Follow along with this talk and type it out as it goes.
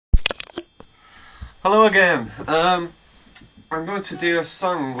Hello again. I'm going to do a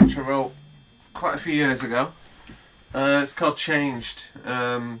song which I wrote quite a few years ago. It's called Changed.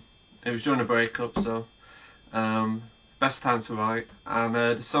 It was during a breakup, so best time to write. And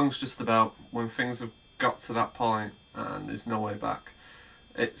the song's just about when things have got to that point and there's no way back.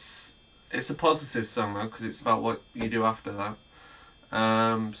 It's a positive song though, because it's about what you do after that.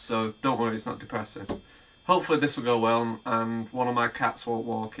 So don't worry, it's not depressing. Hopefully this will go well and one of my cats won't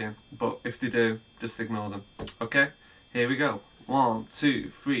walk in, but if they do, just ignore them. Okay? Here we go. 1, 2,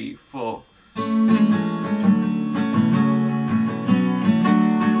 3, 4.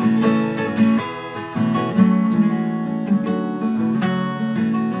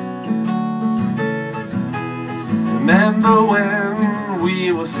 Remember when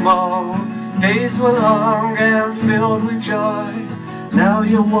we were small, days were long and filled with joy. Now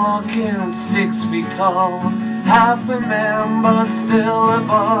you're walking 6 feet tall, half a man but still a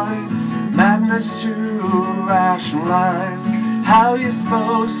boy. Madness to rationalize how you're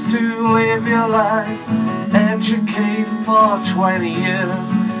supposed to live your life. Educate for 20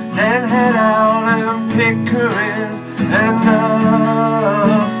 years, then head out and pick careers. And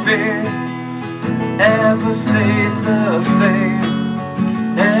nothing ever stays the same.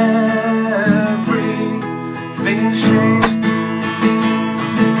 Everything's changed.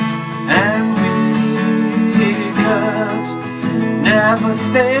 Never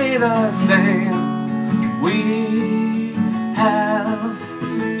stay the same. We have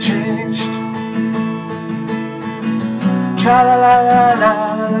changed. Tra la la la la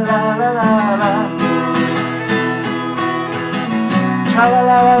la la la la. Tra la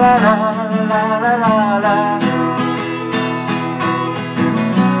la la la la la la la.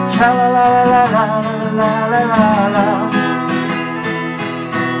 Tra la la la la la la la la.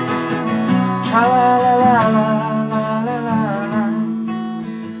 Tra la la la la.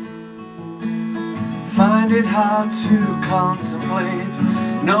 Find it hard to contemplate,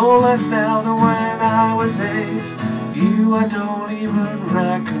 no less now than when I was 8. You I don't even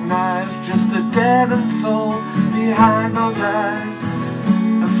recognize, just the deadened soul behind those eyes.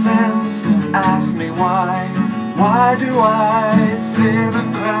 And friends ask me why do I sin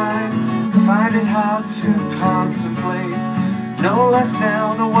and cry? Find it hard to contemplate, no less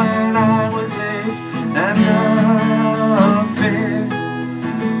now than when I was 8. And nothing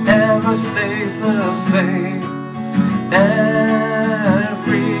ever stays the same.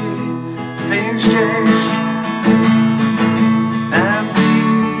 Everything's changed, and we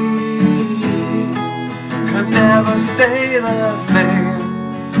could never stay the same.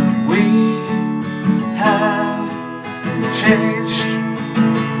 We have changed.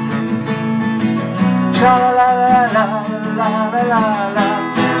 Tra la la la la la la la.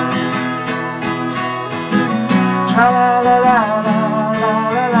 Tra la la la la.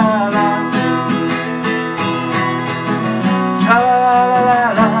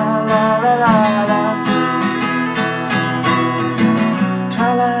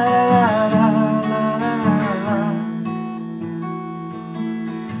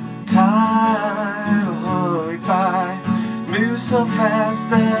 Time hurried by, moved so fast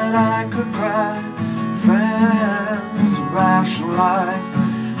that I could cry. Friends rationalize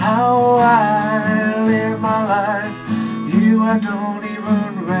how I live my life. You I don't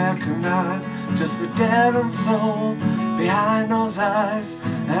even recognize, just the deadened soul behind those eyes.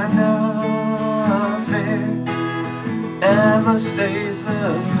 And nothing ever stays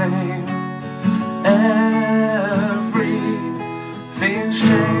the same. Everything's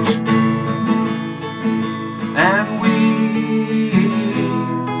changed, and we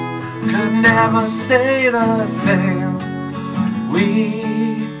could never stay the same. We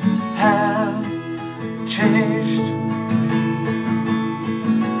have changed.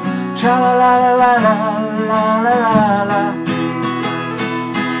 Tra la la la la la la la la.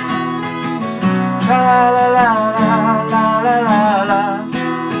 Tra la la la la la la la.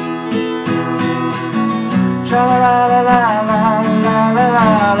 Tra la la la la la la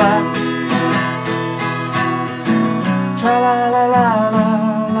la. Tra la la la la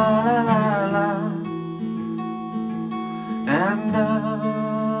la la la. And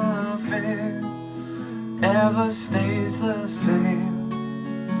nothing ever stays the same.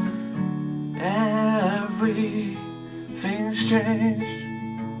 Everything's changed,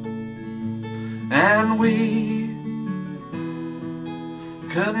 and we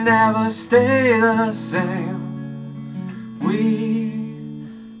could never stay the same. We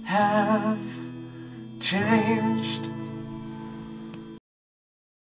have changed.